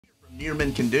Near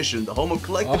mint condition, the home of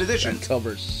collected editions. That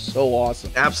cover's so awesome.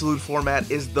 Absolute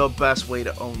format is the best way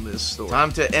to own this store.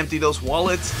 Time to empty those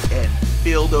wallets and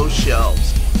fill those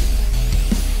shelves.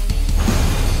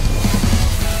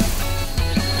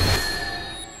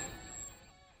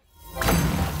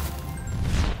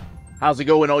 How's it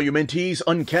going, all you minties?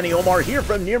 Uncanny Omar here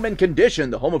from Near Mint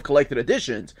Condition, the home of collected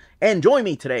editions. And join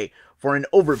me today for an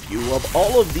overview of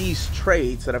all of these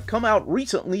trades that have come out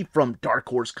recently from Dark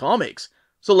Horse Comics.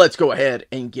 So let's go ahead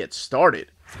and get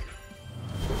started.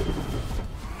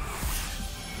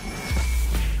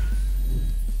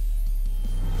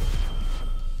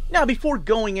 Now, before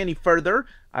going any further,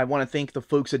 I want to thank the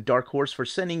folks at Dark Horse for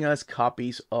sending us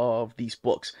copies of these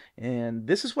books. And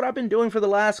this is what I've been doing for the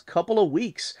last couple of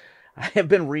weeks. I have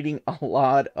been reading a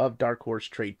lot of Dark Horse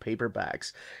trade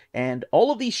paperbacks, and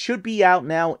all of these should be out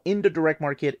now in the direct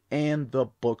market and the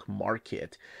book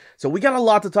market. So we got a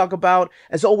lot to talk about.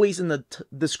 As always, in the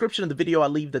description of the video, I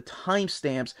leave the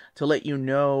timestamps to let you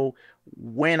know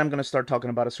when I'm going to start talking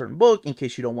about a certain book, in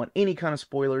case you don't want any kind of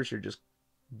spoilers. You're just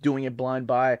doing it blind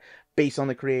buy based on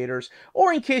the creators,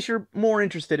 or in case you're more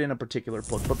interested in a particular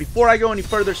book. But before I go any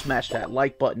further, smash that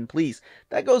like button, please.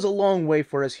 That goes a long way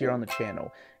for us here on the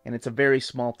channel, and it's a very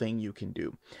small thing you can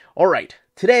do. Alright,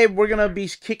 today we're going to be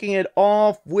kicking it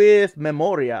off with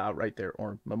Memoria, right there,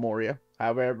 or Memoria,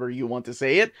 however you want to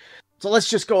say it. So let's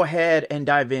just go ahead and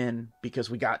dive in, because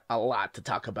we got a lot to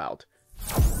talk about.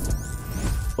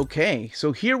 Okay,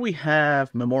 so here we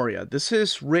have Memoria. This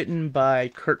is written by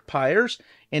Kurt Pyers,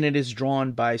 and it is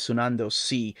drawn by Sunando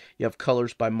C. You have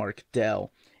colors by Mark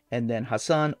Dell. And then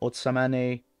Hassan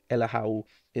Otsamane Elahau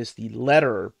is the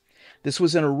letterer. This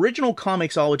was an original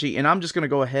Comixology, and I'm just going to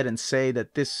go ahead and say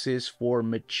that this is for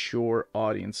mature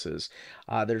audiences.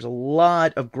 There's a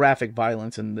lot of graphic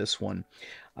violence in this one.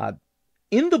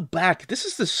 In the back, this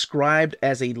is described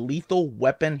as a lethal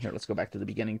weapon. Here, let's go back to the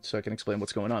beginning so I can explain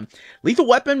what's going on. Lethal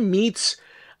weapon meets,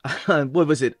 what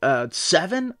was it,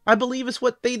 7, I believe is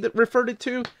what they referred it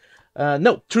to.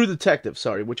 No, True Detective,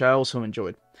 sorry, which I also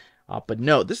enjoyed. But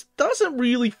no, this doesn't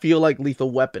really feel like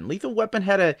Lethal Weapon. Lethal Weapon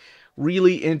had a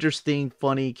really interesting,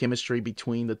 funny chemistry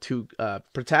between the two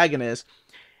protagonists.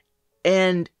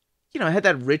 And, you know, it had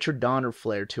that Richard Donner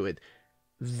flair to it.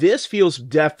 This feels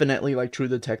definitely like True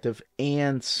Detective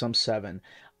and some 7,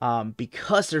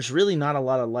 because there's really not a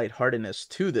lot of lightheartedness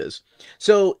to this.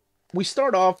 So we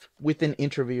start off with an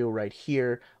interview right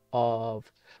here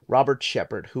of Robert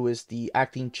Shepard, who is the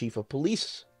acting chief of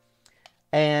police,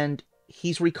 and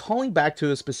he's recalling back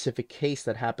to a specific case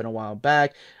that happened a while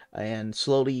back, and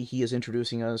slowly he is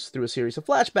introducing us through a series of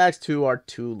flashbacks to our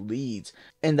two leads,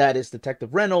 and that is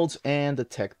Detective Reynolds and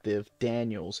Detective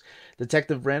Daniels.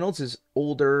 Detective Reynolds is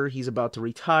older, he's about to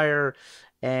retire,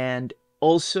 and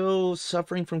also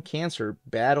suffering from cancer,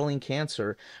 battling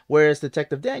cancer, whereas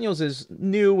Detective Daniels is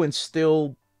new and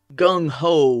still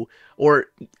gung-ho, or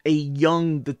a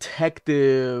young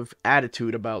detective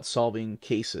attitude about solving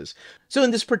cases. So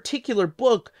in this particular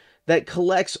book that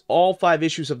collects all 5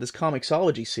 issues of this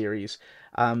Comixology series,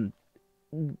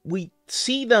 we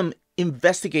see them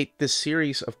investigate this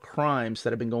series of crimes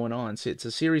that have been going on. So it's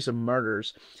a series of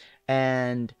murders,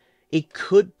 and it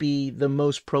could be the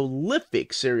most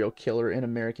prolific serial killer in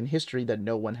American history that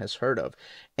no one has heard of.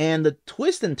 And the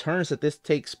twists and turns that this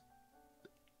takes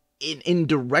in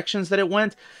directions that it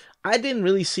went, I didn't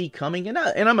really see coming. And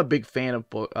I'm a big fan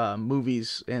of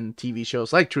movies and TV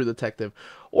shows like True Detective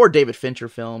or David Fincher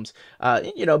films.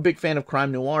 You know, big fan of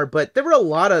crime noir. But there were a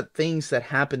lot of things that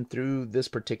happened through this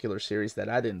particular series that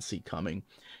I didn't see coming.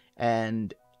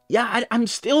 And yeah, I'm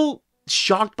still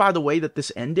shocked by the way that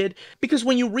this ended, because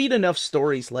when you read enough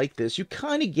stories like this, you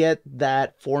kind of get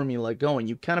that formula going.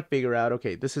 You kind of figure out,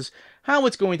 okay, this is how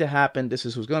it's going to happen. This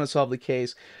is who's going to solve the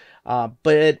case.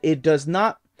 But it does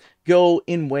not go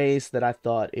in ways that I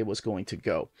thought it was going to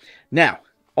go. Now,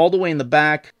 all the way in the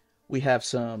back, we have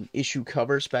some issue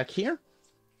covers back here.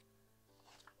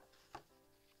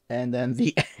 And then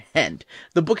the end.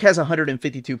 The book has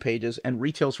 152 pages and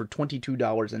retails for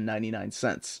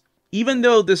 $22.99. Even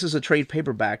though this is a trade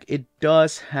paperback, it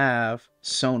does have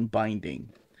sewn binding.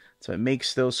 So it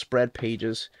makes those spread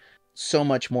pages so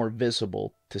much more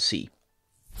visible to see.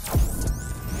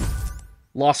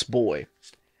 Lost Boy.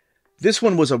 This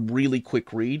one was a really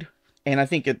quick read, and I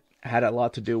think it had a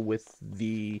lot to do with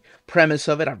the premise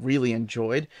of it. I really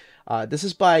enjoyed. This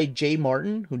is by Jay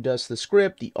Martin, who does the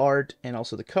script, the art, and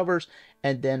also the covers,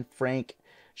 and then Frank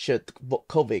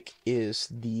Shetkovic is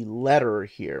the letterer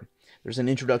here. There's an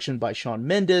introduction by Shawn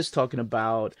Mendes talking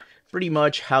about pretty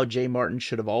much how Jay Martin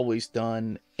should have always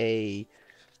done a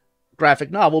graphic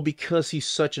novel because he's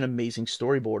such an amazing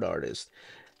storyboard artist.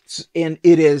 And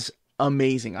it is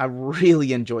amazing. I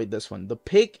really enjoyed this one. The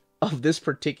pick of this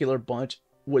particular bunch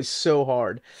was so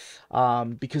hard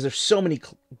because there's so many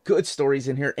good stories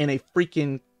in here and a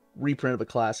freaking reprint of a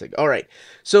classic. All right,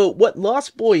 so what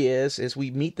Lost Boy is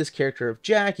we meet this character of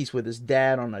Jack. He's with his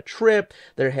dad on a trip.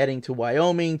 They're heading to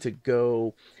Wyoming to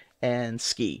go and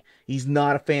ski. He's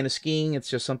not a fan of skiing. It's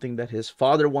just something that his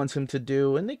father wants him to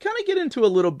do, and they kind of get into a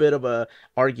little bit of a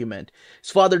argument.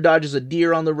 His father dodges a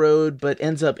deer on the road, but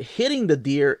ends up hitting the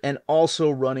deer and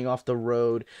also running off the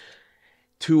road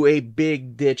to a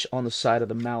big ditch on the side of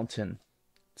the mountain.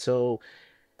 So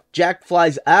Jack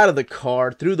flies out of the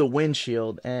car through the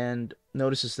windshield and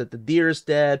notices that the deer is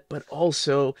dead, but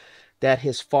also that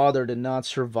his father did not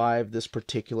survive this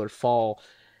particular fall.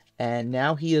 And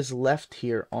now he is left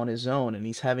here on his own, and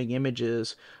he's having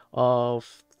images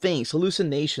of things,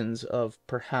 hallucinations of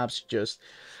perhaps just,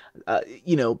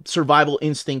 survival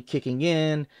instinct kicking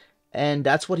in. And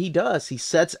that's what he does. He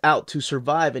sets out to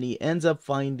survive, and he ends up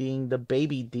finding the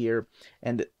baby deer.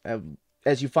 And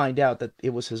as you find out, that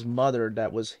it was his mother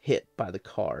that was hit by the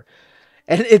car.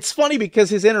 And it's funny because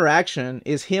his interaction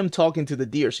is him talking to the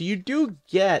deer. So you do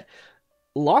get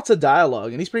lots of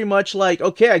dialogue, and he's pretty much like,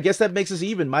 okay, I guess that makes us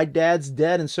even. My dad's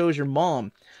dead and so is your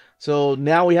mom. So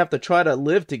now we have to try to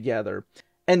live together.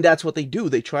 And that's what they do.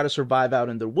 They try to survive out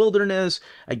in the wilderness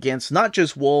against not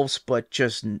just wolves, but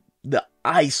just the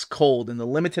ice cold and the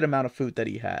limited amount of food that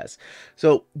he has.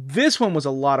 So this one was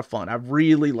a lot of fun. I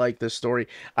really like this story.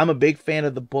 I'm a big fan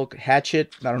of the book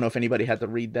Hatchet. I don't know if anybody had to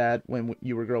read that when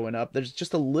you were growing up. There's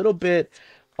just a little bit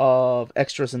of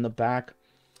extras in the back.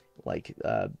 Like,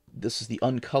 this is the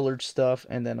uncolored stuff,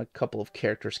 and then a couple of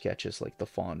character sketches, like the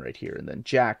fawn right here, and then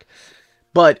Jack.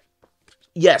 But,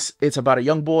 yes, it's about a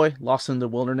young boy lost in the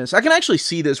wilderness. I can actually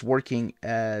see this working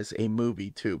as a movie,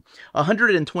 too.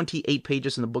 128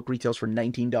 pages, and the book retails for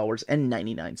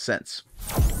 $19.99.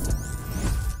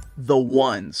 The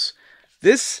Ones.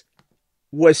 This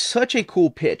was such a cool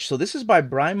pitch. So this is by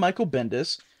Brian Michael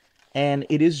Bendis, and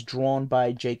it is drawn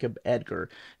by Jacob Edgar.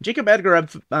 Jacob Edgar,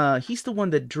 he's the one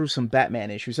that drew some Batman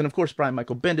issues. And of course, Brian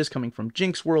Michael Bendis coming from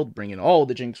Jinx World, bringing all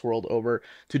the Jinx World over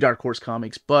to Dark Horse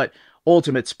Comics. But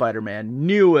Ultimate Spider-Man,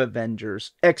 New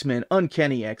Avengers, X-Men,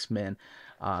 Uncanny X-Men.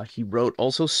 He wrote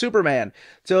also Superman.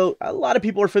 So a lot of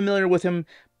people are familiar with him,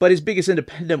 but his biggest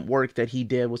independent work that he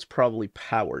did was probably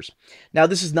Powers. Now,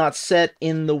 this is not set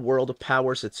in the world of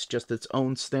Powers. It's just its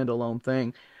own standalone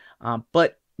thing.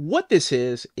 But what this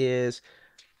is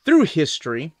through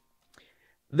history,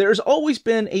 there's always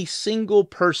been a single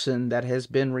person that has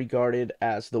been regarded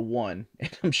as the one.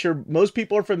 And I'm sure most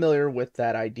people are familiar with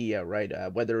that idea, right?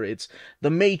 Whether it's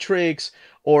The Matrix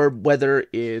or whether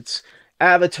it's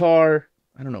Avatar.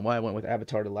 I don't know why I went with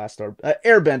Avatar: The Last Star.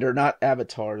 Airbender, not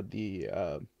Avatar,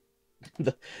 the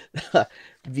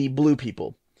blue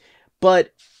people.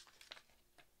 But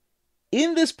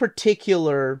in this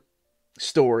particular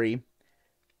story,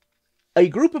 a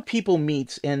group of people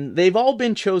meets, and they've all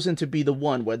been chosen to be the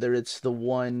one, whether it's the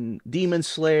one demon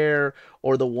slayer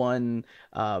or the one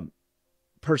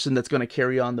person that's going to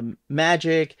carry on the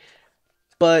magic.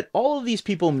 But all of these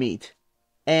people meet,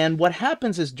 and what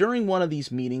happens is during one of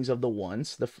these meetings of the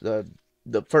ones, the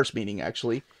first meeting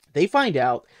actually, they find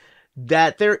out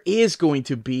that there is going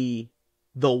to be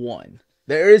the one.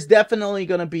 There is definitely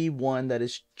going to be one that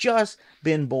has just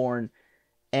been born,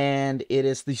 and it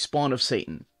is the spawn of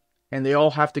Satan. And they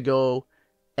all have to go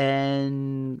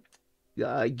and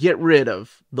get rid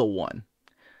of the one.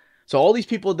 So all these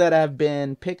people that have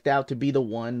been picked out to be the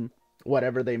one,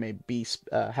 whatever they may be,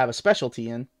 have a specialty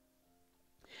in,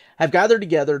 have gathered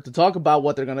together to talk about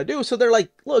what they're going to do. So they're like,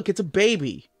 look, it's a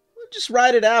baby. We'll just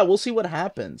ride it out. We'll see what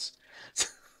happens.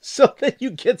 So then you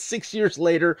get 6 years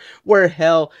later where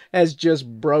hell has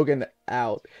just broken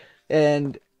out.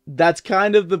 And that's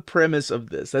kind of the premise of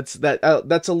this. That's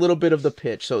a little bit of the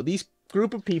pitch. So these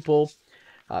group of people,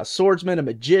 swordsman, a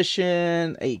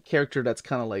magician, a character that's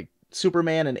kind of like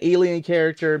Superman, an alien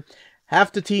character,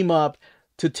 have to team up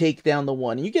to take down the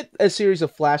one. And you get a series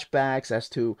of flashbacks as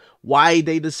to why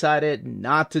they decided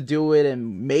not to do it,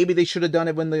 and maybe they should have done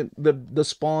it when the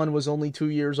spawn was only 2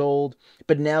 years old.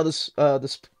 But now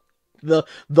the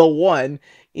one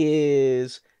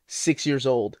is 6 years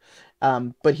old.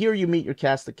 But here you meet your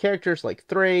cast of characters like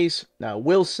Thrace,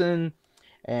 Wilson,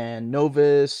 and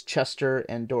Novus, Chester,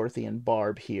 and Dorothy and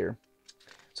Barb here.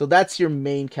 So that's your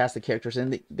main cast of characters,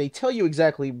 and they tell you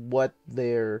exactly what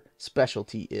their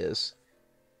specialty is.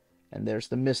 And there's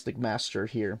the Mystic Master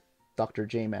here, Dr.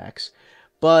 J-Max.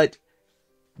 But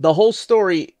the whole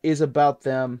story is about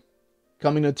them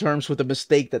coming to terms with the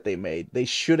mistake that they made. They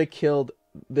should have killed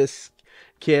this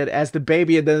kid as the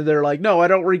baby, and then they're like, no, I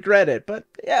don't regret it. But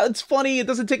yeah, it's funny. It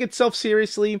doesn't take itself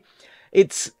seriously.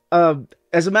 It's,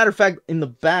 as a matter of fact, in the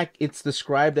back, it's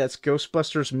described as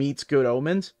Ghostbusters meets Good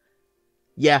Omens.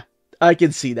 Yeah, I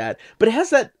can see that. But it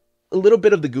has that a little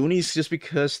bit of the Goonies just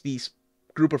because these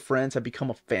group of friends have become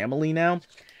a family now.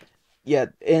 Yeah,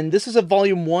 and this is a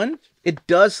volume 1. It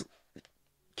does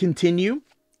continue.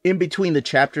 In between the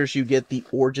chapters, you get the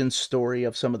origin story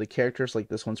of some of the characters, like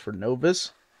this one's for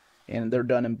Novus. And they're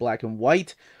done in black and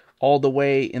white. All the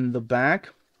way in the back,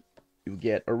 you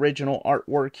get original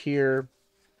artwork here,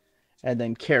 and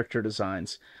then character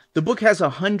designs. The book has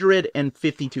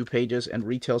 152 pages and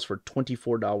retails for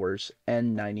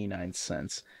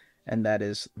 $24.99. And that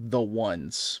is The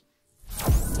Ones.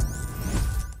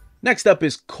 Next up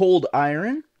is Cold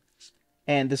Iron.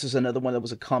 And this is another one that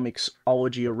was a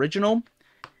Comixology original.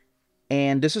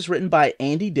 And this is written by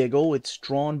Andy Diggle. It's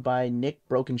drawn by Nick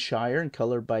Brokenshire and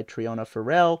colored by Triona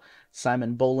Farrell.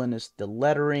 Simon Bolin is the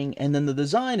lettering. And then the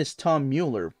design is Tom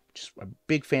Mueller. Just a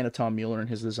big fan of Tom Mueller and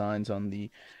his designs on the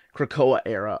Krakoa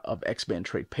era of X-Men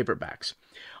trade paperbacks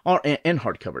and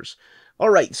hardcovers.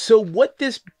 Alright, so what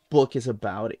this book is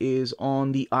about is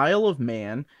on the Isle of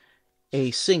Man,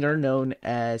 a singer known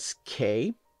as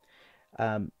Kay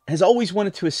has always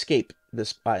wanted to escape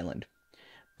this island.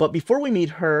 But before we meet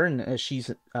her, and as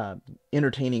she's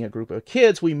entertaining a group of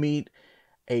kids, we meet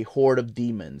a horde of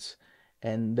demons.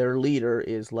 And their leader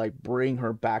is like, bring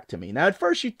her back to me. Now, at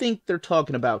first, you think they're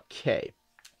talking about Kay.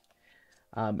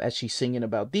 As she's singing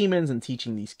about demons and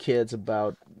teaching these kids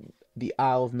about the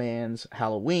Isle of Man's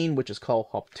Halloween, which is called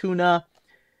Hoptuna.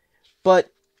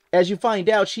 But as you find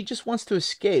out, she just wants to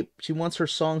escape. She wants her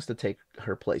songs to take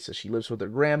her places. She lives with her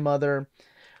grandmother,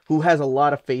 who has a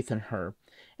lot of faith in her.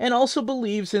 And also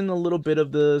believes in a little bit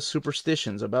of the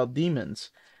superstitions about demons.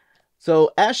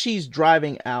 So as she's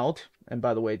driving out, and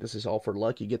by the way, this is all for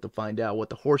luck, you get to find out what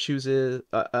the horseshoes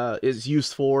is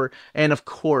used for, and of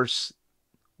course,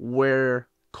 where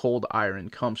cold iron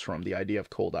comes from, the idea of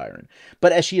cold iron.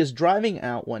 But as she is driving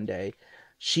out one day,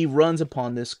 she runs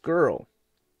upon this girl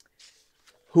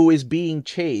who is being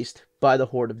chased by the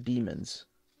horde of demons.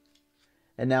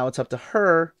 And now it's up to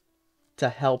her to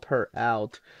help her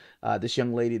out. This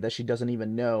young lady that she doesn't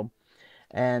even know.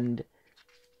 And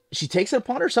she takes it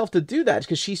upon herself to do that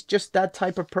because she's just that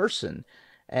type of person.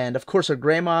 And of course her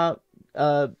grandma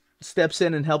steps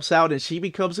in and helps out, and she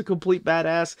becomes a complete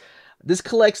badass. This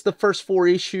collects the first 4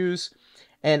 issues,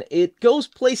 and it goes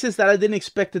places that I didn't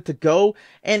expect it to go.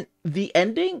 And the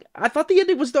ending, I thought the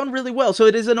ending was done really well. So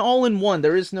it is an all-in-one.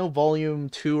 There is no volume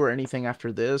 2 or anything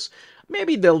after this.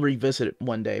 Maybe they'll revisit it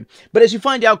one day. But as you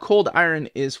find out, cold iron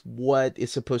is what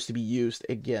is supposed to be used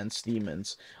against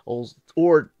demons.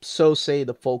 Or so say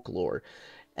the folklore.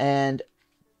 And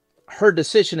her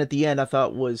decision at the end, I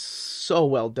thought, was so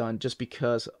well done just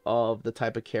because of the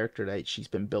type of character that she's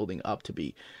been building up to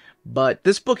be. But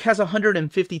this book has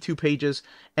 152 pages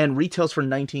and retails for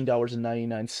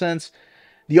 $19.99.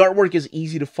 The artwork is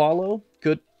easy to follow.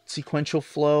 Good sequential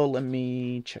flow. Let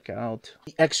me check out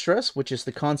the extras, which is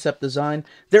the concept design.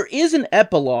 There is an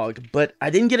epilogue, but I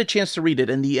didn't get a chance to read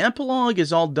it. And the epilogue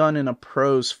is all done in a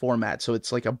prose format. So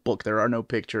it's like a book. There are no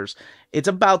pictures. It's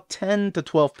about 10 to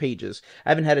 12 pages. I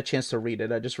haven't had a chance to read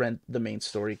it. I just read the main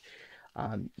story.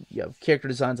 You have character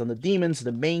designs on the demons,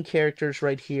 the main characters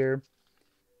right here.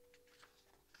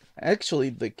 Actually,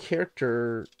 the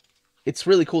character, it's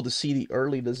really cool to see the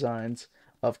early designs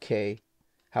of Kay,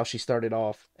 how she started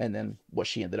off, and then what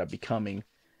she ended up becoming.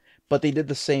 But they did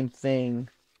the same thing,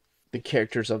 the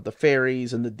characters of the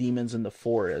fairies and the demons in the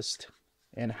forest,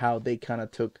 and how they kind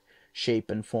of took shape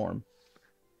and form.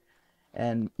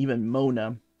 And even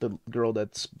Mona, the girl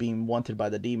that's being wanted by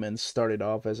the demons, started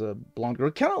off as a blonde girl.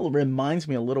 It kind of reminds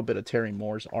me a little bit of Terry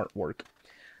Moore's artwork.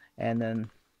 And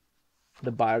then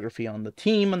the biography on the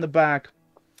team on the back,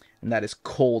 and that is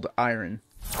Cold Iron.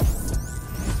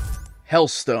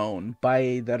 Hailstone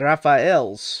by the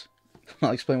Raphaels.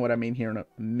 I'll explain what I mean here in a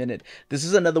minute. This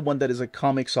is another one that is a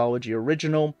Comixology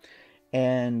original,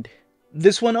 and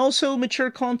this one also mature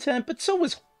content, but so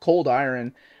was Cold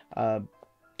Iron,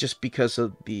 just because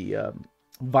of the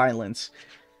violence.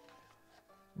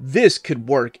 This could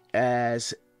work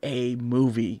as a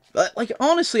movie. Like,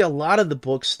 honestly, a lot of the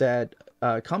books that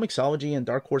Comixology and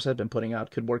Dark Horse have been putting out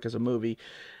could work as a movie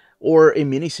or a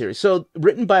miniseries. So,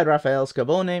 written by Rafael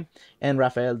Scavone and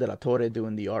Rafael de la Torre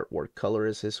doing the artwork.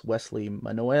 Colorist is Wesley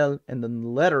Manuel, and then the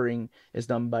lettering is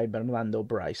done by Bernardo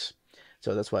Bryce.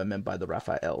 So that's what I meant by the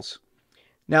Raphaels.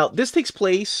 Now, this takes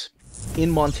place in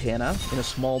Montana, in a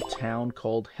small town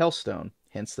called Hailstone,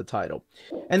 hence the title.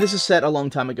 And this is set a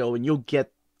long time ago, and you'll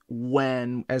get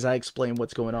as I explain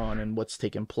what's going on and what's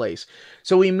taking place.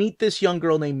 So we meet this young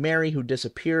girl named Mary who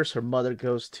disappears. Her mother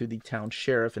goes to the town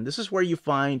sheriff, and this is where you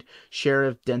find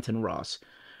Sheriff Denton Ross.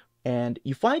 And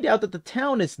you find out that the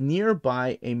town is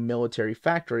nearby a military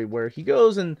factory where he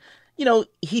goes and,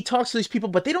 he talks to these people,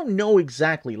 but they don't know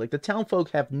exactly. Like, the town folk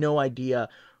have no idea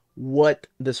what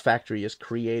this factory is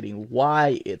creating,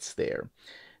 why it's there.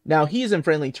 Now, he's in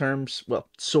friendly terms, well,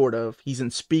 sort of. He's in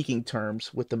speaking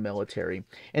terms with the military.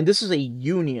 And this is a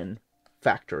Union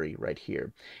factory right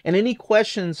here. And any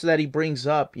questions that he brings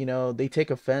up, they take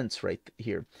offense right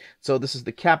here. So this is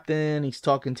the captain. He's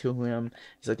talking to him.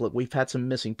 He's like, look, we've had some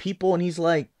missing people. And he's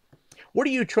like, what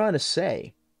are you trying to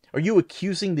say? Are you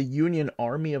accusing the Union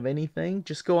Army of anything?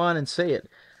 Just go on and say it.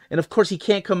 And of course, he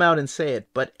can't come out and say it.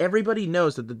 But everybody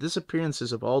knows that the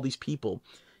disappearances of all these people,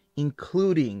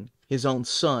 including his own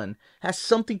son, has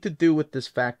something to do with this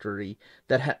factory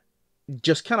that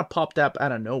just kind of popped up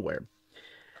out of nowhere.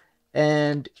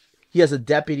 And he has a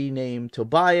deputy named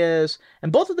Tobias,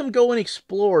 and both of them go and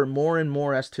explore more and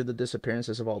more as to the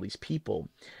disappearances of all these people.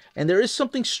 And there is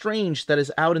something strange that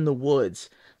is out in the woods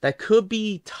that could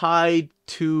be tied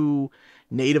to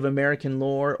Native American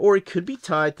lore, or it could be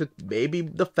tied to maybe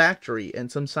the factory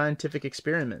and some scientific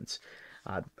experiments.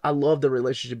 I love the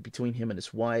relationship between him and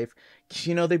his wife.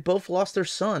 They both lost their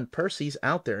son. Percy's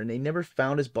out there, and they never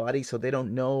found his body, so they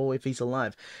don't know if he's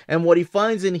alive. And what he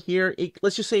finds in here,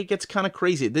 let's just say it gets kind of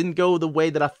crazy. It didn't go the way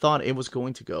that I thought it was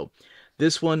going to go.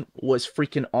 This one was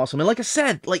freaking awesome. And like I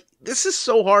said, this is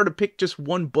so hard to pick just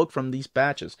one book from these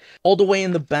batches. All the way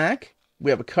in the back,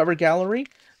 we have a cover gallery.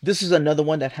 This is another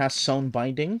one that has sewn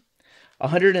binding.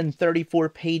 134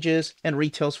 pages and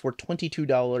retails for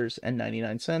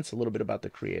 $22.99. A little bit about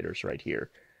the creators right here.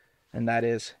 And that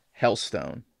is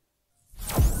Hailstone.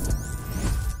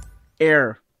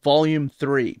 Air, Volume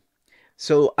 3.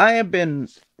 So I have been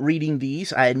reading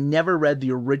these. I had never read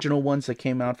the original ones that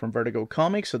came out from Vertigo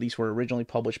Comics. So these were originally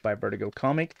published by Vertigo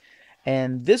Comic.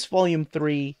 And this Volume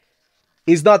 3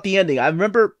 is not the ending. I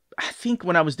think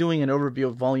when I was doing an overview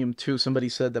of Volume 2, somebody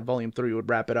said that Volume 3 would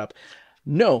wrap it up.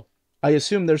 No. I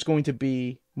assume there's going to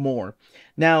be more.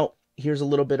 Now, here's a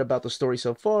little bit about the story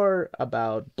so far,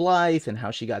 about Blythe and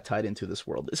how she got tied into this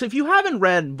world. So if you haven't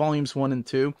read Volumes 1 and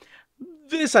 2,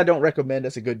 this I don't recommend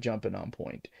as a good jumping on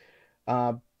point.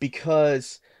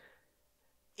 Because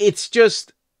it's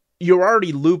just, you're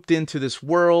already looped into this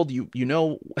world. You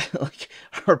know, like,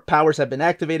 her powers have been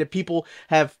activated. People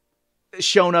have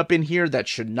shown up in here that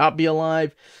should not be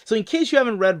alive. So in case you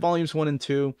haven't read Volumes 1 and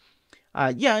 2,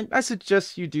 yeah, I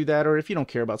suggest you do that, or if you don't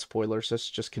care about spoilers, let's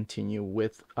just continue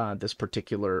with this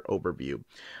particular overview.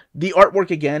 The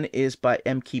artwork, again, is by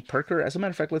M.K. Perker. As a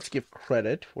matter of fact, let's give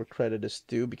credit where credit is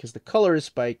due, because the color is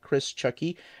by Chris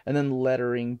Chucky, and then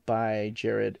lettering by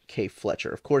Jared K.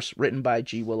 Fletcher. Of course, written by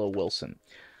G. Willow Wilson.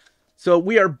 So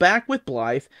we are back with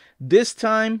Blythe. This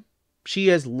time, she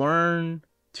has learned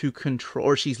to control,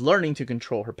 or she's learning to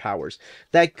control her powers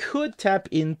that could tap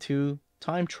into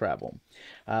time travel.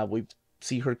 We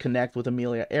see her connect with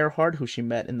Amelia Earhart, who she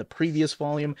met in the previous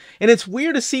volume. And it's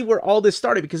weird to see where all this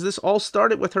started, because this all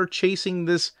started with her chasing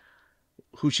this,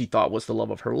 who she thought was the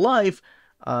love of her life,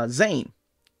 Zane.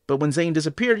 But when Zane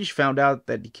disappeared, she found out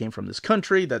that he came from this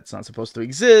country that's not supposed to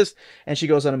exist, and she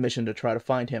goes on a mission to try to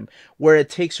find him, where it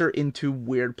takes her into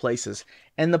weird places.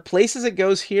 And the places it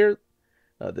goes here,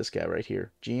 this guy right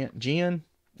here, Gian,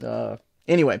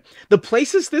 anyway, the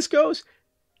places this goes,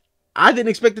 I didn't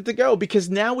expect it to go, because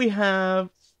now we have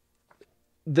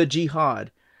the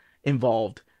jihad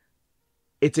involved.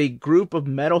 It's a group of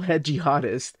metalhead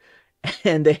jihadists,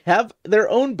 and they have their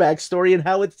own backstory and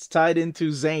how it's tied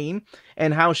into Zane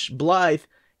and how Blythe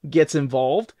gets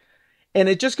involved. And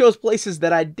it just goes places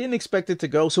that I didn't expect it to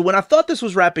go. So when I thought this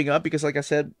was wrapping up, because like I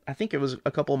said, I think it was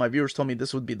a couple of my viewers told me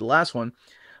this would be the last one,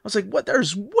 I was like, what?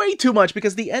 There's way too much,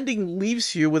 because the ending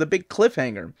leaves you with a big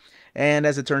cliffhanger. And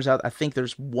as it turns out, I think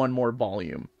there's one more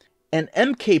volume. And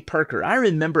M.K. Perker, I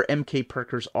remember M.K.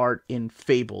 Perker's art in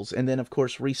Fables, and then, of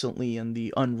course, recently in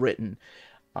the Unwritten.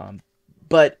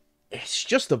 But it's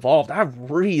just evolved. I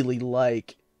really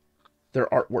like their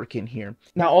artwork in here.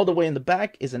 Now, all the way in the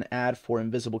back is an ad for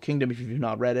Invisible Kingdom. If you've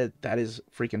not read it, that is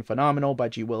freaking phenomenal, by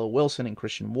G. Willow Wilson and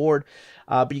Christian Ward.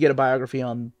 But you get a biography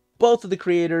on both of the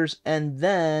creators, and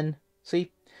then,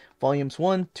 see, volumes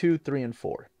 1, 2, 3, and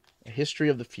 4. A History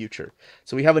of the Future.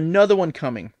 So we have another one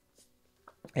coming.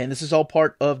 And this is all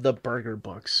part of the Burger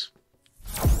books.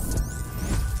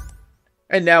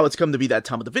 And now it's come to be that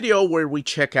time of the video where we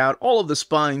check out all of the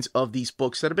spines of these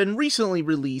books that have been recently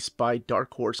released by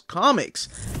Dark Horse Comics.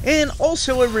 And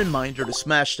also a reminder to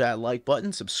smash that like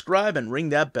button, subscribe, and ring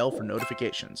that bell for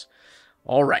notifications.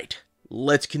 All right,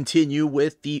 let's continue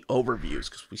with the overviews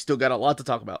because we still got a lot to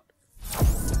talk about.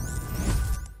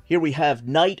 Here we have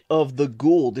Night of the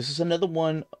Ghoul. This is another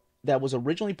one that was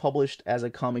originally published as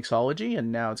a comicsology,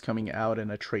 and now it's coming out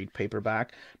in a trade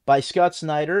paperback by Scott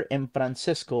Snyder and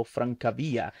Francesco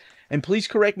Francavilla. And please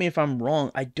correct me if I'm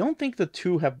wrong, I don't think the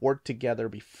two have worked together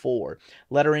before.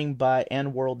 Lettering by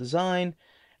Ann World Design,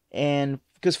 and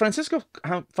because Francesco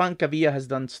Francavilla has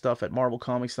done stuff at Marvel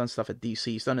Comics, done stuff at DC,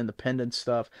 he's done independent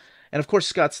stuff, and of course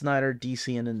Scott Snyder,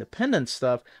 DC and independent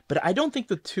stuff, but I don't think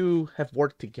the two have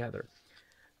worked together.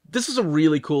 This is a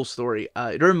really cool story.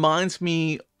 It reminds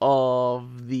me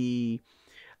of the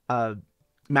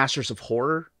Masters of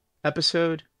Horror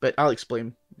episode, but I'll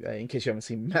explain in case you haven't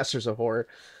seen Masters of Horror.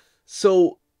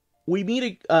 So we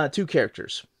meet two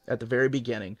characters at the very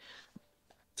beginning.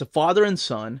 It's a father and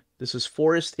son. This is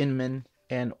Forrest Inman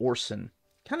and Orson.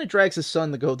 Kind of drags his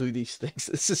son to go through these things.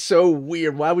 This is so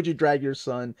weird. Why would you drag your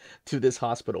son to this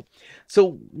hospital?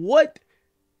 So what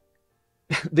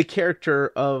the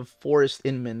character of Forrest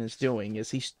Inman is doing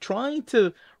is he's trying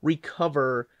to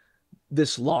recover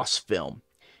this lost film.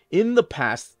 In the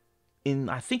past,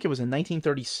 I think it was in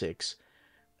 1936,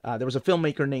 there was a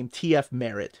filmmaker named T.F.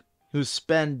 Merritt who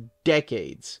spent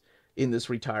decades in this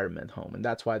retirement home, and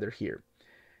that's why they're here.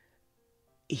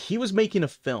 He was making a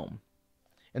film,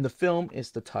 and the film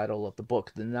is the title of the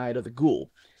book, The Night of the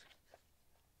Ghoul.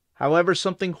 However,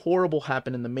 something horrible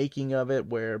happened in the making of it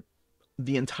where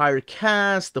the entire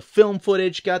cast, the film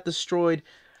footage got destroyed,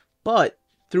 but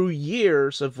through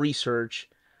years of research,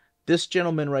 this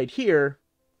gentleman right here,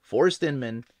 Forrest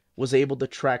Inman, was able to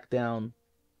track down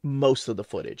most of the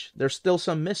footage. There's still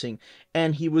some missing,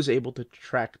 and he was able to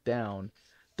track down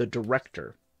the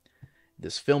director,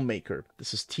 this filmmaker.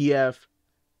 This is T.F.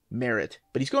 Merritt,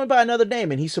 but he's going by another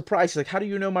name, and he's surprised. He's like, how do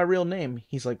you know my real name?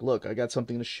 He's like, look, I got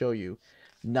something to show you.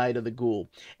 Night of the Ghoul.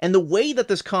 And the way that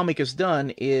this comic is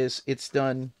done is it's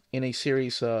done in a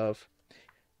series of,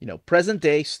 present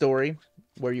day story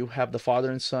where you have the father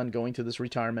and son going to this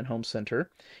retirement home center.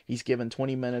 He's given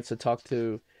 20 minutes to talk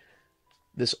to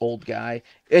this old guy,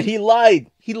 and he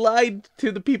lied. He lied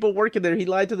to the people working there. He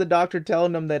lied to the doctor,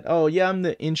 telling them that, oh yeah, I'm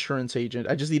the insurance agent.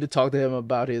 I just need to talk to him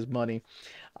about his money.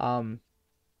 And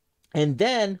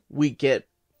then we get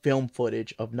film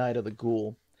footage of Night of the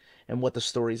Ghoul and what the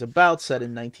story's about, set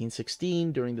in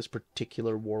 1916 during this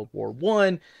particular World War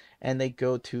I. And they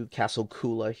go to Castle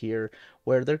Kula here,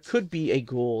 where there could be a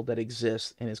ghoul that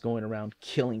exists and is going around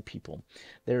killing people.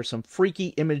 There's some freaky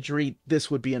imagery. This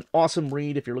would be an awesome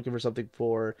read if you're looking for something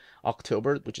for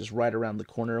October, which is right around the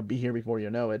corner. It'll be here before you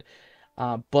know it.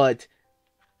 But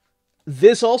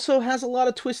this also has a lot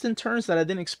of twists and turns that I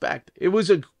didn't expect. It was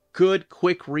a good,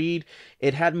 quick read.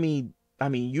 It had me,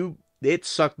 it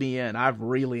sucked me in. I've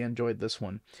really enjoyed this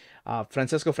one.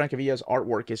 Francesco Francavilla's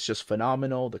artwork is just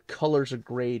phenomenal. The colors are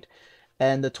great.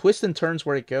 And the twists and turns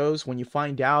where it goes when you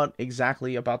find out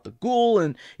exactly about the ghoul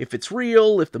and if it's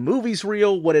real, if the movie's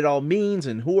real, what it all means,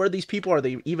 and who are these people? Are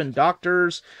they even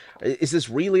doctors? Is this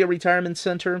really a retirement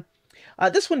center?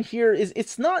 This one here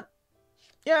it's not,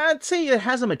 I'd say it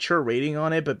has a mature rating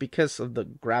on it, but because of the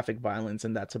graphic violence,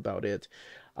 and that's about it.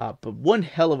 But one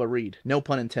hell of a read, no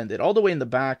pun intended. All the way in the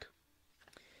back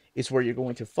is where you're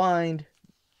going to find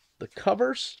the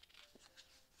covers.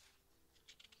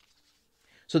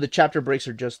 So the chapter breaks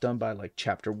are just done by like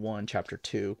chapter 1, chapter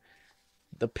 2.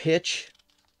 The pitch,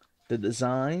 the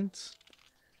designs.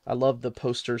 I love the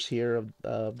posters here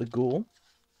of the ghoul.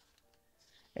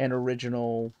 And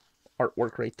original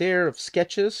artwork right there of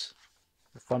sketches,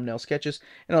 thumbnail sketches,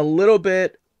 and a little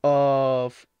bit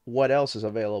of what else is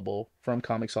available from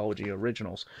Comixology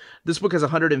Originals. This book has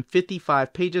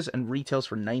 155 pages and retails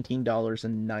for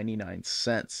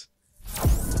 $19.99.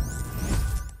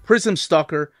 Prism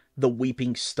Stalker, The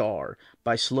Weeping Star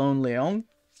by Sloan Leong.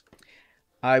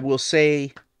 I will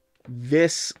say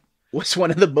this was one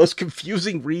of the most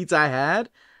confusing reads I had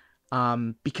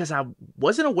because I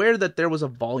wasn't aware that there was a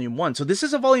volume 1. So this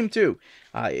is a volume 2.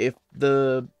 If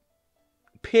the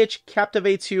pitch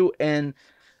captivates you and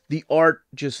the art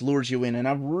just lures you in, and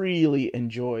I really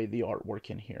enjoy the artwork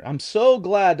in here. I'm so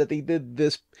glad that they did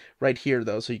this right here,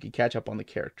 though, so you can catch up on the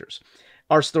characters.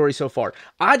 Our story so far.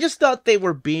 I just thought they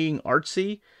were being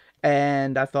artsy,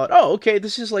 and I thought, oh, okay,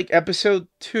 this is like episode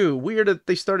 2. Weird that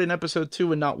they started in episode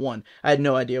 2 and not 1. I had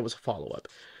no idea it was a follow-up.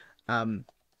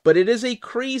 But it is a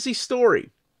crazy story.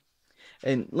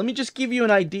 And let me just give you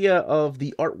an idea of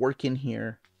the artwork in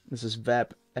here. This is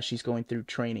Vep as she's going through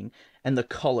training, and the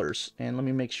colors. And let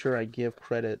me make sure I give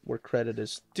credit where credit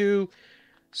is due.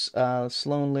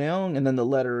 Sloan Leong, and then the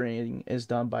lettering is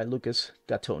done by Lucas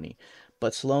Gattoni.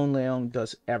 But Sloan Leong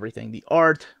does everything. The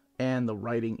art and the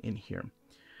writing in here.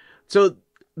 So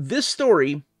this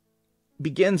story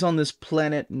begins on this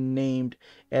planet named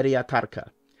Eriatarka,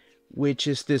 which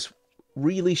is this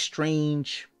really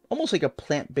strange, almost like a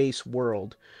plant-based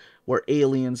world where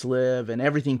aliens live and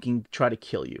everything can try to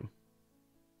kill you.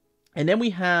 And then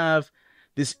we have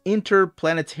this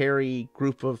interplanetary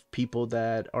group of people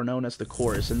that are known as the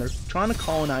Chorus, and they're trying to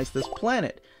colonize this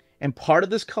planet. And part of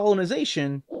this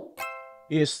colonization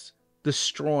is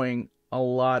destroying a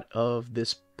lot of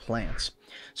this plants.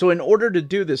 So in order to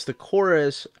do this, the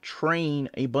Chorus train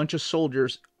a bunch of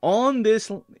soldiers on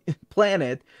this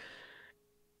planet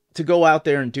to go out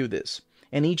there and do this.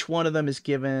 And each one of them is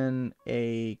given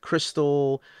a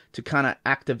crystal to kind of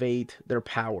activate their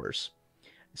powers.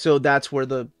 So that's where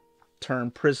the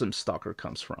term Prism Stalker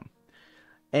comes from.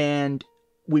 And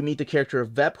we meet the character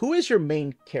of Vep, who is your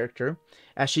main character,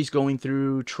 as she's going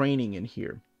through training in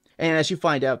here. And as you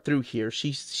find out through here,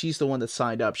 she's the one that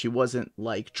signed up. She wasn't,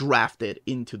 like, drafted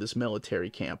into this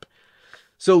military camp.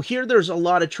 So here there's a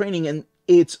lot of training, and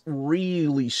it's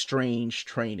really strange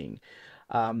training.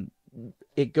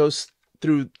 It goes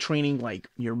through training, like,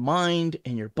 your mind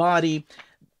and your body.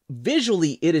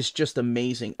 Visually, it is just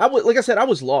amazing. Like I said, I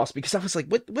was lost because I was like,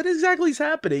 what exactly is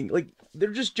happening? Like, they're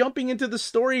just jumping into the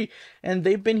story, and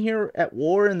they've been here at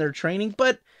war and they're training,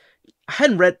 but I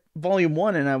hadn't read volume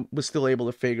 1 and I was still able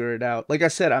to figure it out. Like I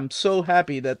said, I'm so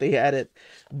happy that they added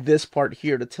this part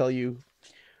here to tell you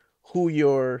who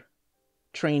your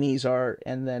trainees are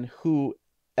and then who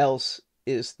else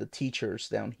is the teachers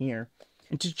down here.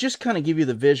 And to just kind of give you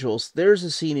the visuals, there's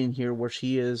a scene in here where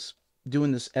she is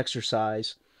doing this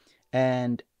exercise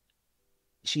and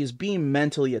she is being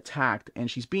mentally attacked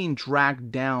and she's being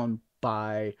dragged down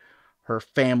by her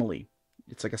family.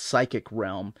 It's like a psychic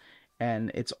realm,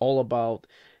 and it's all about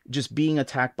just being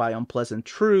attacked by unpleasant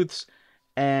truths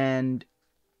and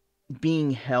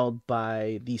being held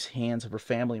by these hands of her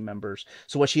family members.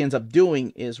 So what she ends up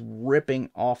doing is ripping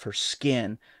off her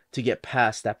skin to get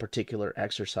past that particular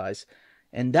exercise.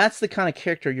 And that's the kind of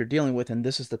character you're dealing with, and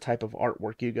this is the type of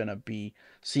artwork you're going to be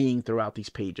seeing throughout these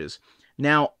pages.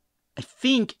 Now, I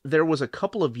think there was a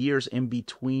couple of years in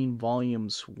between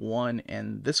volumes 1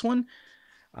 and this one.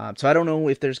 So I don't know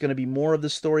if there's going to be more of the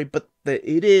story, but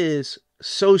it is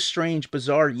so strange,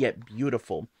 bizarre, yet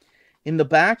beautiful. In the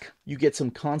back, you get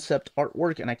some concept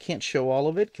artwork, and I can't show all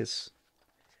of it because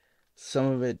some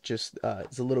of it just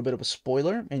is a little bit of a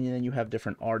spoiler, and then you have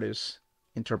different artists'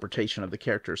 interpretation of the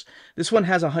characters. This one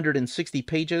has 160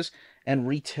 pages and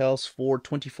retails for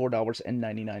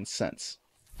 $24.99.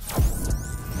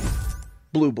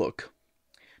 Blue Book.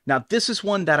 Now, this is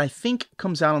one that I think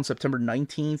comes out on September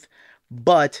 19th,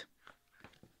 but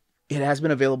it has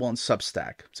been available on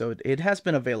Substack. So it has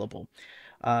been available.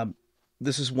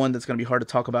 This is one that's going to be hard to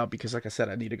talk about because, like I said,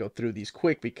 I need to go through these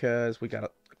quick because we got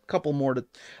a couple more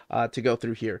to go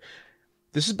through here.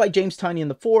 This is by James Tynion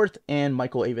IV and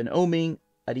Michael Avon Oeming,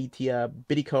 Aditya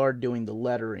Bidikar doing the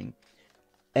lettering.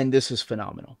 And this is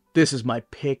phenomenal. This is my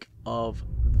pick of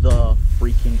the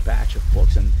freaking batch of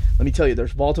books. And let me tell you,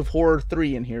 there's Vault of Horror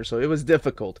 3 in here, so it was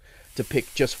difficult to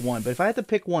pick just one. But if I had to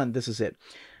pick one, this is it.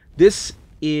 This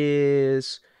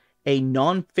is a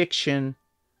non-fiction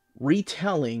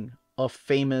retelling of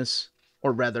famous,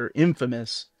 or rather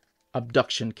infamous,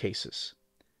 abduction cases.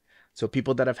 So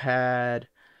people that have had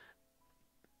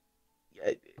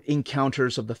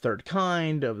encounters of the third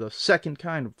kind, of the second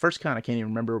kind, first kind, I can't even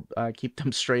remember, keep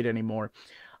them straight anymore.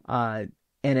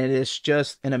 And it is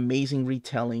just an amazing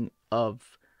retelling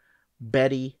of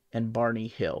Betty and Barney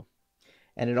Hill.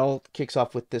 And it all kicks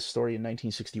off with this story in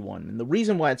 1961. And the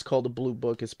reason why it's called a Blue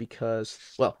Book is because,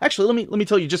 well, actually, let me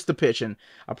tell you just the pitch, and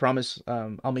I promise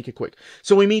I'll make it quick.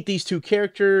 So we meet these two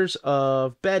characters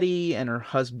of Betty and her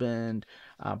husband,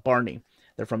 Barney.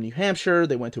 They're from New Hampshire,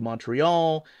 they went to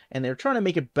Montreal, and they're trying to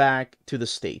make it back to the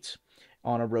States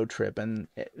on a road trip. And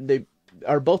they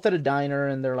are both at a diner,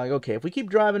 and they're like, okay, if we keep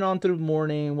driving on through the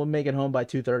morning, we'll make it home by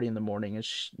 2:30 in the morning. And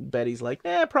Betty's like,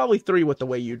 probably 3 with the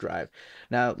way you drive.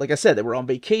 Now, like I said, they were on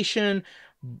vacation,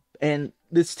 and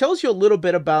this tells you a little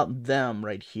bit about them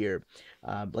right here.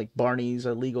 Like Barney's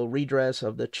a legal redress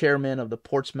of the chairman of the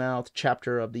Portsmouth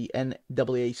chapter of the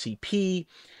NAACP.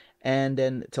 And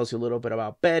then it tells you a little bit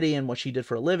about Betty and what she did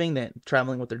for a living, then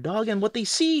traveling with their dog. And what they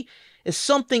see is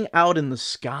something out in the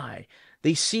sky.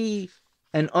 They see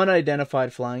an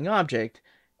unidentified flying object.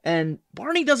 And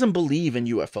Barney doesn't believe in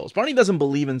UFOs. Barney doesn't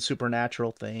believe in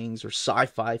supernatural things or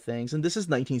sci-fi things. And this is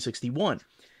 1961.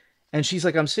 And she's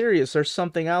like, I'm serious, there's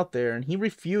something out there. And he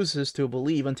refuses to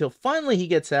believe until finally he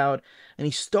gets out and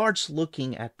he starts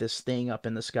looking at this thing up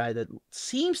in the sky that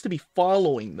seems to be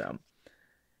following them.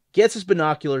 gets his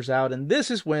binoculars out, and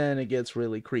this is when it gets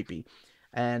really creepy.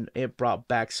 And it brought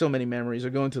back so many memories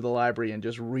of going to the library and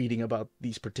just reading about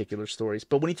these particular stories.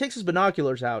 But when he takes his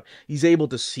binoculars out, he's able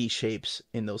to see shapes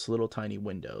in those little tiny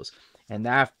windows. And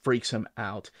that freaks him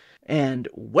out. And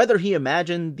whether he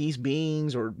imagined these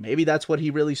beings or maybe that's what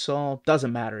he really saw,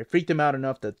 doesn't matter. It freaked him out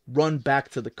enough to run back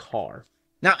to the car.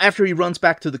 Now, after he runs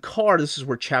back to the car, this is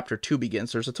where chapter 2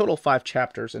 begins. There's a total of 5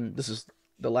 chapters, and this is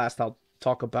the last I'll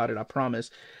talk about it, I promise.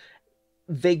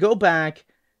 They go back,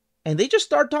 and they just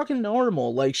start talking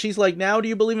normal. Like, she's like, now do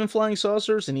you believe in flying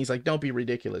saucers? And he's like, don't be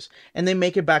ridiculous. And they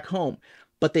make it back home.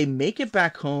 But they make it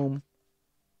back home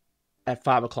at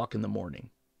 5 o'clock in the morning.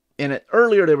 And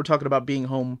earlier they were talking about being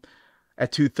home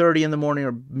at 2:30 in the morning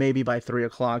or maybe by 3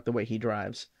 o'clock the way he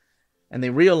drives. And they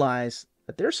realize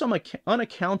that there's some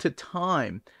unaccounted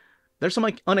time. There's some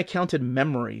unaccounted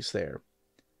memories there.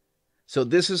 So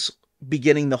this is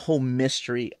beginning the whole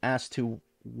mystery as to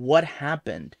what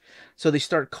happened. So they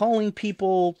start calling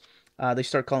people. They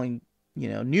start calling,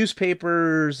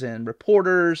 newspapers and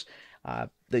reporters.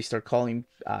 They start calling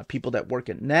people that work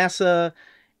at NASA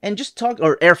and just talk,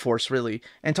 or Air Force really,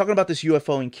 and talking about this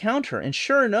UFO encounter. And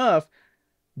sure enough,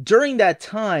 during that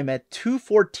time at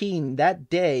 2:14 that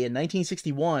day in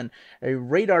 1961, a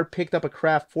radar picked up a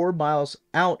craft 4 miles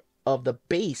out of the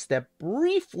base that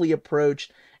briefly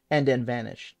approached and then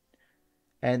vanished.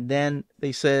 And then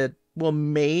they said, well,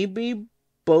 maybe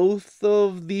both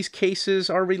of these cases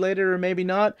are related or maybe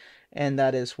not. And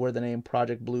that is where the name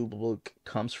Project Blue Book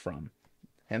comes from.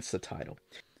 Hence the title.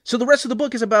 So the rest of the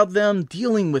book is about them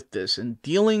dealing with this and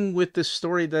dealing with this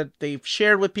story that they've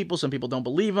shared with people. Some people don't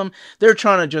believe them. They're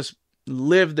trying to just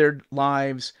live their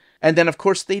lives. And then, of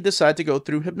course, they decide to go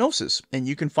through hypnosis. And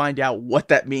you can find out what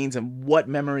that means and what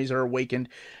memories are awakened.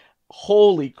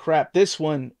 Holy crap. This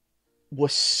one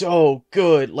was so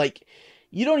good. Like,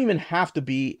 you don't even have to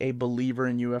be a believer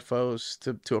in UFOs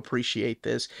to appreciate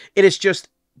this. It is just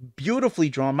beautifully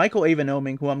drawn. Michael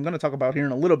Avon-Oeming, who I'm going to talk about here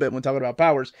in a little bit when talking about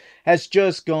Powers, has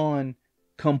just gone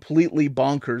completely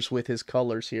bonkers with his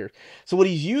colors here. So what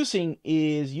he's using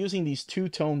is using these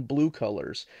two-tone blue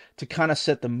colors to kind of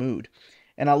set the mood.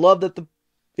 And I love that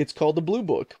it's called the Blue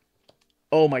Book.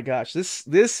 Oh my gosh,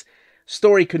 this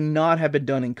story could not have been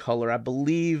done in color. I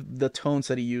believe the tones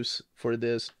that he used for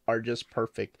this are just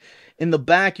perfect. In the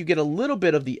back, you get a little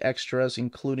bit of the extras,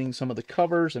 including some of the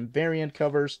covers and variant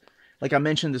covers. Like I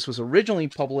mentioned, this was originally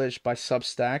published by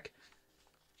Substack.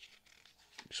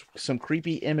 Some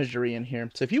creepy imagery in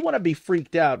here. So if you want to be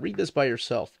freaked out, read this by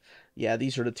yourself. Yeah,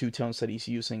 these are the two tones that he's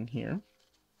using here.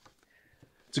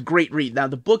 It's a great read. Now,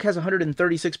 the book has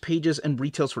 136 pages and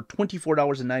retails for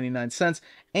 $24.99.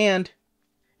 And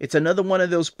it's another one of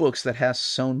those books that has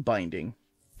sewn binding.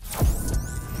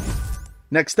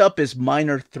 Next up is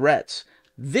Minor Threats.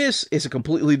 This is a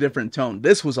completely different tone.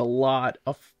 This was a lot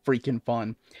of freaking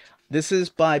fun. This is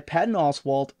by Patton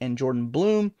Oswalt and Jordan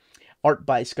Bloom. Art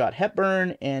by Scott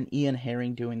Hepburn and Ian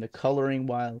Herring doing the coloring,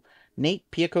 while Nate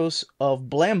Piekos of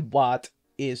Blambot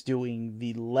is doing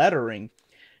the lettering.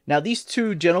 Now, these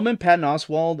two gentlemen, Patton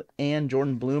Oswalt and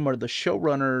Jordan Bloom, are the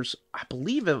showrunners, I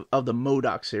believe, of the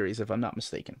MODOK series, if I'm not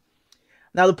mistaken.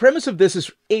 Now, the premise of this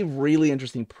is a really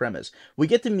interesting premise. We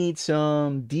get to meet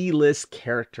some D-list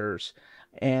characters,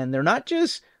 and they're not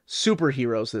just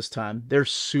superheroes this time. They're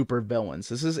supervillains.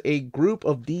 This is a group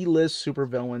of D-list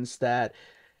supervillains that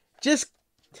just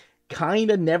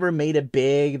kind of never made it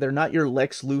big. They're not your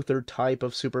Lex Luthor type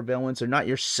of supervillains. They're not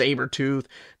your Sabretooth.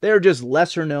 They're just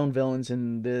lesser-known villains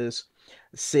in this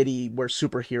city where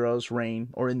superheroes reign,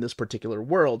 or in this particular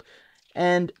world.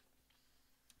 And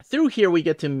through here, we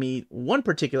get to meet one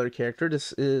particular character.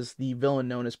 This is the villain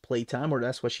known as Playtime, or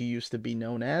that's what she used to be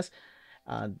known as.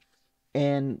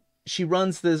 And she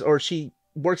runs this, or she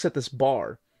works at this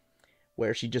bar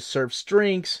where she just serves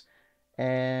drinks.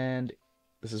 And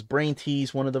this is Brain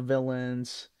Tease, one of the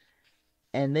villains.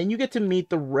 And then you get to meet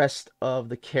the rest of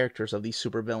the characters of these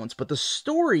supervillains. But the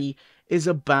story is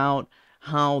about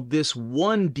how this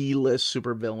one D-list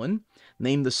supervillain,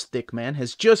 named the Stickman,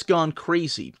 has just gone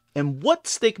crazy. And what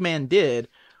Stickman did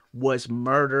was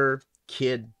murder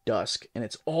Kid Dusk. And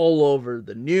it's all over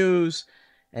the news.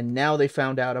 And now they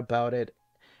found out about it.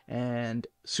 And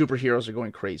superheroes are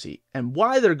going crazy. And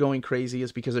why they're going crazy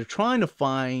is because they're trying to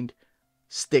find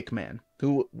Stickman,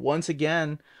 who once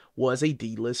again was a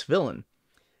D-list villain.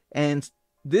 And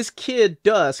this Kid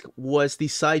Dusk was the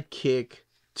sidekick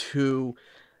to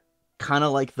kind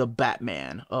of like the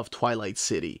Batman of Twilight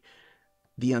City,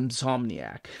 the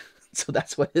Insomniac. So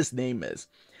that's what his name is.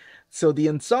 So the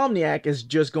Insomniac is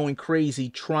just going crazy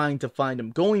trying to find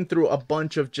him, going through a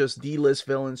bunch of just D-list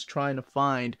villains trying to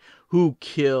find who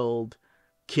killed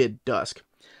Kid Dusk.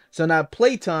 So now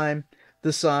Playtime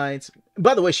decides,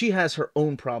 by the way, she has her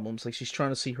own problems. Like, she's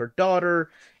trying to see her daughter,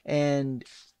 and,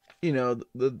 you know,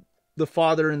 the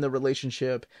father in the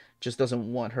relationship just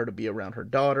doesn't want her to be around her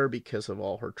daughter because of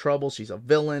all her troubles. She's a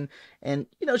villain, and,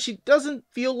 you know, she doesn't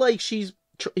feel like she's,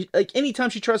 like, anytime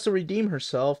she tries to redeem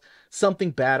herself,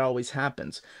 something bad always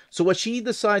happens. So what she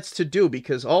decides to do,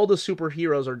 because all the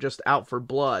superheroes are just out for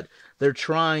blood, they're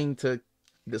trying to,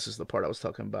 this is the part I was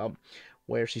talking about,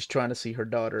 where she's trying to see her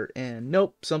daughter, and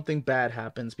nope, something bad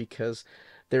happens because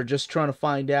they're just trying to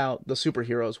find out, the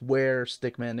superheroes, where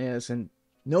Stickman is, and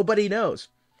nobody knows.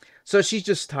 So she's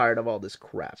just tired of all this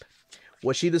crap.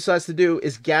 What she decides to do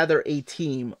is gather a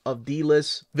team of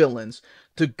D-list villains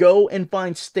to go and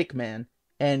find Stickman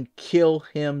and kill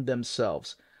him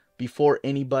themselves before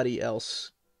anybody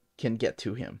else can get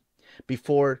to him,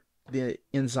 before the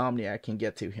Insomniac can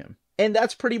get to him. And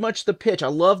that's pretty much the pitch. I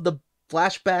love the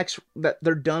flashbacks that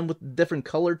they're done with different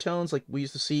color tones, like we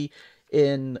used to see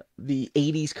in the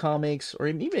 80s comics, or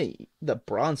even the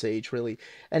Bronze Age, really.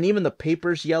 And even the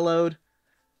paper's yellowed.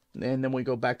 And then we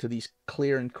go back to these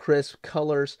clear and crisp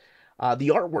colors. The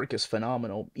artwork is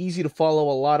phenomenal. Easy to follow,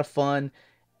 a lot of fun,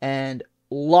 and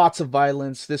lots of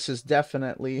violence. This is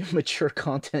definitely mature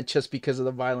content just because of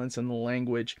the violence and the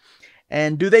language.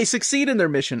 And do they succeed in their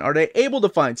mission? Are they able to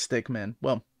find Stickman?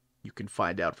 Well, you can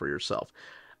find out for yourself.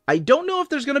 I don't know if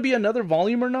there's going to be another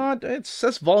volume or not. It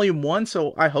says volume 1,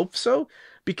 so I hope so,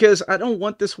 because I don't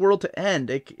want this world to end.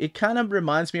 It kind of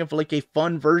reminds me of like a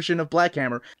fun version of Black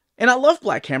Hammer. And I love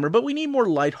Black Hammer, but we need more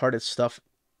lighthearted stuff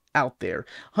out there.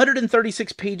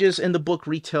 136 pages, and the book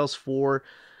retails for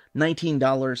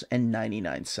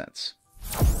 $19.99.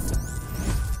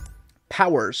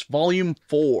 Powers, Volume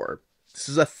 4. This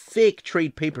is a thick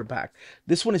trade paperback.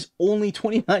 This one is only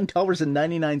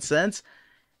 $29.99,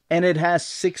 and it has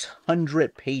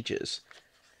 600 pages.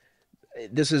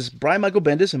 This is Brian Michael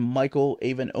Bendis and Michael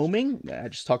Avon Oeming. I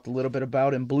just talked a little bit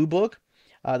about in Blue Book.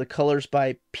 The colors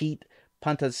by Pete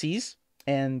Pantasis,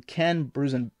 and Ken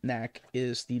Bruzenak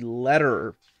is the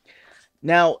letterer.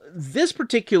 Now, this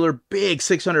particular big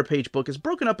 600-page book is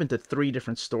broken up into 3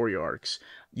 different story arcs.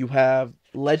 You have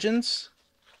Legends.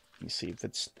 Let me see if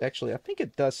it's actually, I think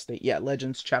it does state, yeah,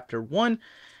 Legends Chapter 1.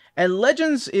 And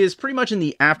Legends is pretty much in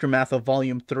the aftermath of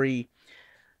Volume 3.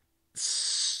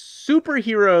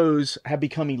 Superheroes have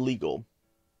become illegal.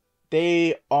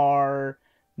 They are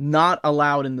not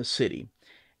allowed in the city.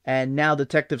 And now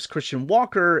detectives Christian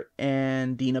Walker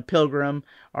and Dina Pilgrim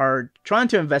are trying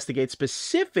to investigate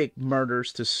specific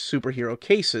murders to superhero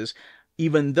cases,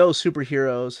 even though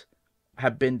superheroes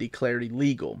have been declared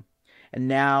illegal. And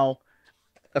now,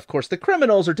 of course, the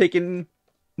criminals are taking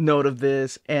note of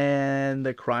this, and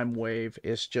the crime wave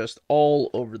is just all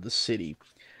over the city.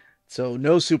 So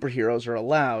no superheroes are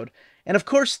allowed. And of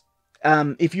course,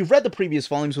 if you've read the previous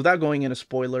volumes, without going into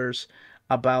spoilers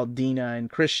about Dina and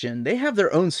Christian, they have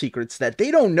their own secrets that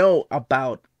they don't know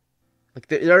about. Like,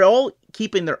 they're all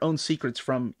keeping their own secrets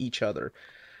from each other.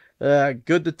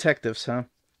 Good detectives, huh?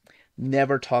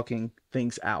 Never talking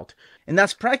things out. And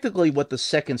that's practically what the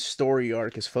second story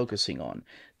arc is focusing on.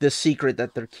 The secret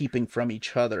that they're keeping from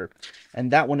each other.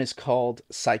 And that one is called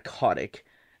Psychotic.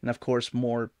 And of course,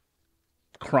 more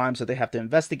crimes that they have to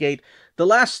investigate. The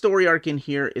last story arc in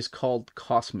here is called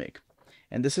Cosmic.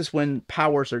 And this is when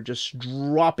powers are just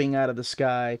dropping out of the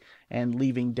sky and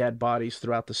leaving dead bodies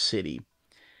throughout the city.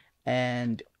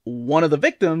 And one of the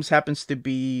victims happens to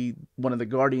be one of the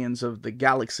Guardians of the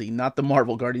Galaxy. Not the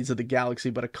Marvel Guardians of the Galaxy,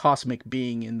 but a cosmic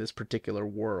being in this particular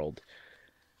world.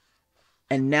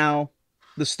 And now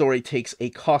the story takes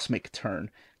a cosmic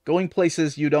turn, going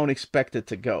places you don't expect it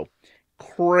to go.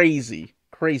 Crazy,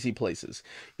 crazy places.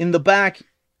 In the back,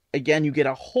 again, you get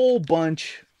a whole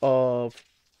bunch of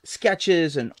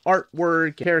sketches and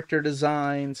artwork, character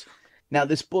designs. Now,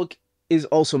 this book is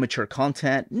also mature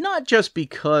content, not just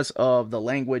because of the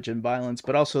language and violence,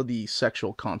 but also the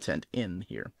sexual content in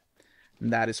here.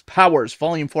 And that is Powers,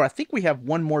 Volume 4. I think we have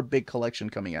one more big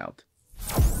collection coming out.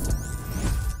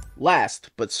 Last,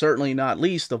 but certainly not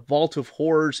least, the Vault of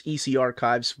Horrors EC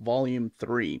Archives, Volume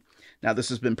 3. Now, this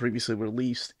has been previously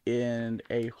released in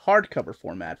a hardcover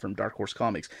format from Dark Horse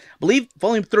Comics. I believe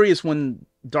Volume 3 is when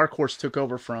Dark Horse took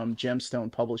over from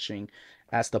Gemstone Publishing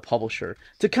as the publisher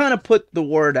to kind of put the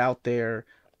word out there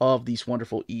of these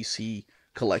wonderful EC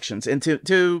collections, and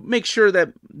to make sure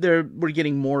that we're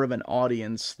getting more of an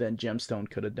audience than Gemstone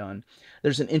could have done.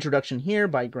 There's an introduction here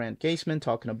by Grant Gaisman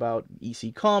talking about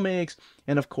EC Comics,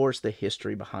 and of course the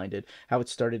history behind it, how it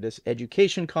started as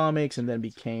education comics and then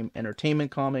became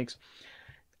entertainment comics.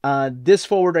 This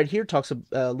forward right here talks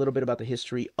a little bit about the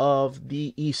history of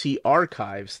the EC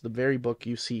archives, the very book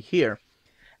you see here.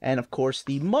 And of course,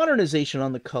 the modernization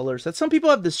on the colors that some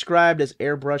people have described as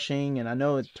airbrushing, and I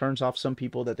know it turns off some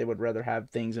people that they would rather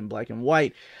have things in black and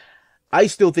white. I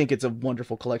still think it's a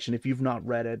wonderful collection. If you've not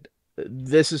read it,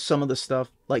 this is some of the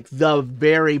stuff, like the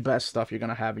very best stuff you're going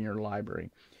to have in your library.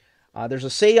 There's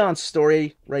a seance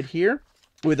story right here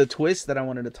with a twist that I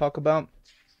wanted to talk about.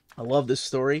 I love this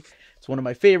story. It's one of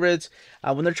my favorites.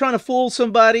 When they're trying to fool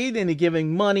somebody, then they're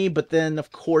giving money, but then,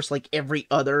 of course, like every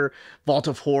other Vault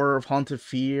of Horror, of Haunted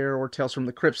Fear, or Tales from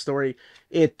the Crypt story,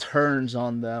 it turns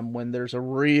on them when there's a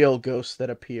real ghost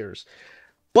that appears.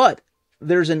 But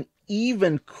there's an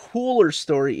even cooler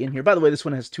story in here. By the way, this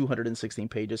one has 216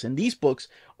 pages, and these books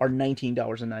are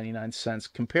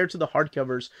 $19.99 compared to the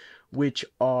hardcovers, which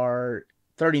are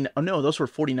those were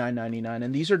 $49.99,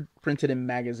 and these are printed in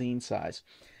magazine size.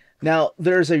 Now,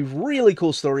 there's a really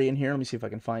cool story in here. Let me see if I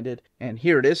can find it. And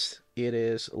here it is. It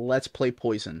is Let's Play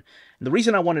Poison. And the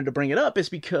reason I wanted to bring it up is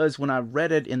because when I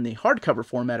read it in the hardcover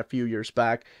format a few years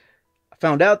back, I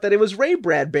found out that it was Ray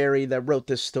Bradbury that wrote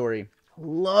this story. I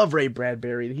love Ray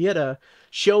Bradbury. He had a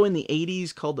show in the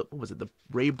 80s called, the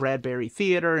Ray Bradbury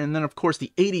Theater. And then, of course,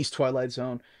 the 80s Twilight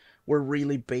Zone were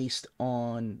really based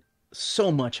on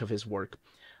so much of his work.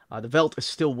 The Veldt is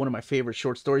still one of my favorite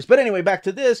short stories. But anyway, back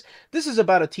to this. This is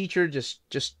about a teacher just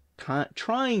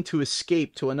trying to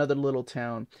escape to another little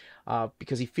town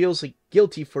because he feels like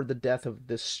guilty for the death of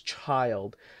this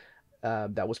child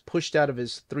that was pushed out of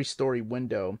his 3-story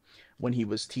window when he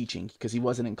was teaching because he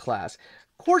wasn't in class.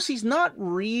 Of course, he's not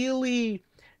really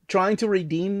trying to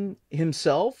redeem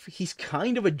himself. He's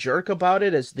kind of a jerk about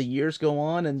it as the years go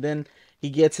on, and then he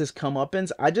gets his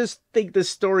comeuppance. I just think this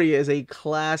story is a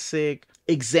classic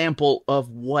example of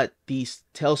what these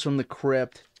Tales from the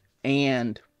Crypt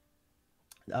and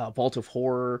Vault of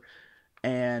Horror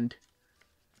and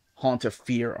Haunt of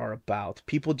Fear are about.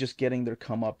 People just getting their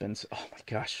comeuppance. Oh my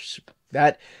gosh,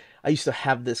 that I used to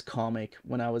have this comic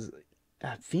when I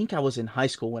think I was in high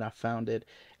school when I found it,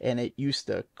 and it used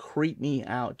to creep me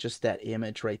out, just that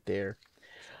image right there.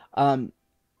 I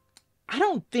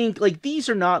don't think, like, these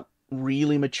are not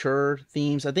really mature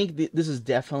themes. I think this is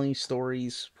definitely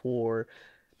stories for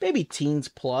maybe teens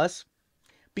plus,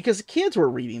 because kids were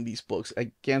reading these books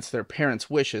against their parents'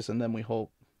 wishes, and then we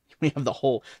have the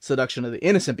whole seduction of the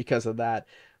innocent because of that.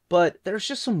 But there's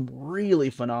just some really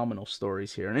phenomenal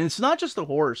stories here. And it's not just the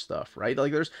horror stuff, right?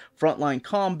 Like, there's Frontline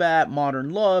Combat,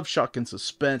 Modern Love, Shock and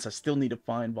Suspense. I still need to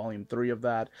find volume 3 of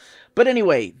that. But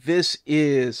anyway, this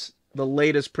is the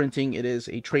latest printing. It is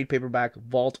a trade paperback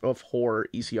Vault of Horror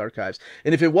EC Archives.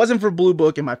 And if it wasn't for Blue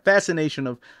Book and my fascination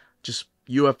of just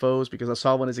UFOs, because I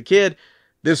saw one as a kid,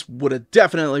 this would have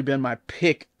definitely been my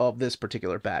pick of this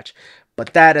particular batch.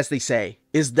 But that, as they say,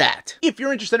 is that. If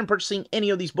you're interested in purchasing any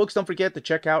of these books, don't forget to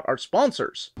check out our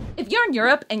sponsors. If you're in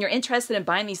Europe and you're interested in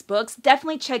buying these books,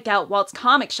 definitely check out Walt's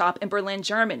Comic Shop in Berlin,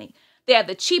 Germany. They have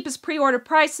the cheapest pre-order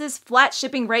prices, flat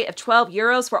shipping rate of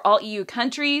 €12 for all EU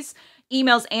countries,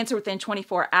 emails answered within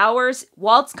 24 hours,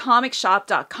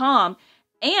 waltscomicshop.com,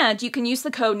 and you can use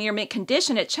the code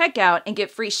nearmintcondition at checkout and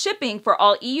get free shipping for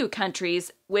all EU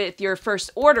countries with your first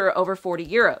order over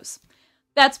 €40.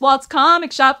 That's Walt's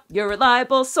Comic Shop, your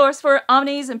reliable source for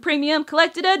omnis and premium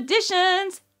collected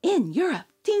editions in Europe.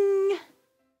 Ding!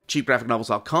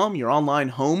 CheapGraphicNovels.com, your online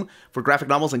home for graphic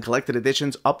novels and collected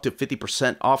editions up to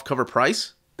 50% off cover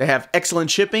price. They have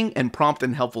excellent shipping and prompt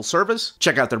and helpful service.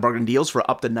 Check out their bargain deals for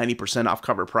up to 90% off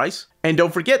cover price. And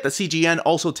don't forget that CGN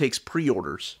also takes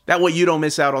pre-orders. That way you don't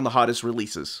miss out on the hottest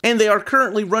releases. And they are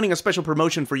currently running a special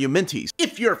promotion for you Minties.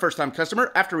 If you're a first-time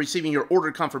customer, after receiving your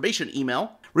order confirmation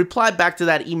email, reply back to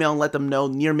that email and let them know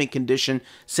Near Mint Condition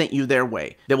sent you their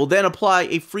way. They will then apply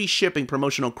a free shipping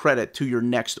promotional credit to your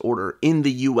next order in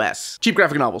the US. Cheap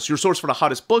Graphic Novels, your source for the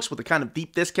hottest books with the kind of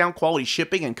deep discount, quality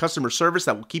shipping, and customer service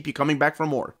that will keep you coming back for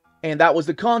more. And that was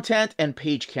the content and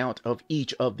page count of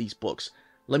each of these books.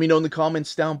 Let me know in the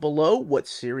comments down below what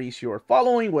series you're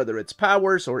following, whether it's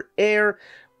Powers or Air,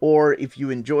 or if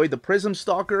you enjoyed the Prism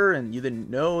Stalker and you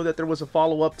didn't know that there was a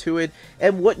follow-up to it,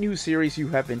 and what new series you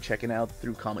have been checking out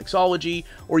through Comixology,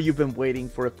 or you've been waiting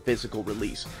for a physical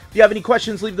release. If you have any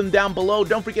questions, leave them down below.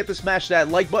 Don't forget to smash that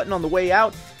like button on the way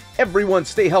out. Everyone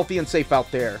stay healthy and safe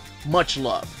out there. Much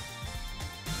love.